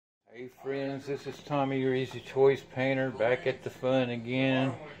Hey friends, this is Tommy, your Easy Choice Painter, back at the fun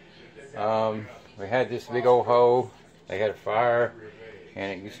again. We had this big old hole. They had a fire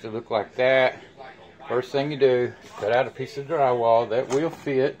and it used to look like that. First thing you do is cut out a piece of drywall that will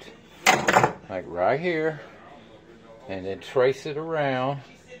fit, like right here, and then trace it around,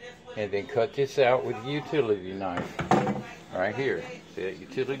 and then cut this out with a utility knife right here. See that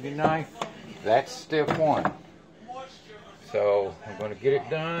utility knife? That's step one. So I'm going to get it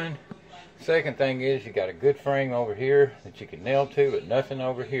done. Second thing is you got a good frame over here that you can nail to, but nothing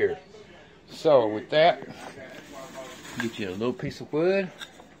over here. So with that, get you a little piece of wood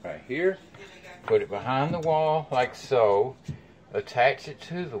right here, put it behind the wall like so, attach it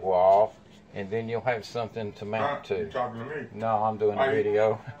to the wall, and then you'll have something to mount to. You talking to me? No, I'm doing a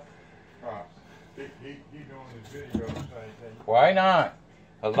video. He doing his video. Why not?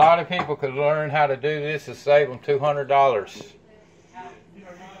 A lot of people could learn how to do this and save them $200.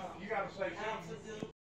 You gotta say something.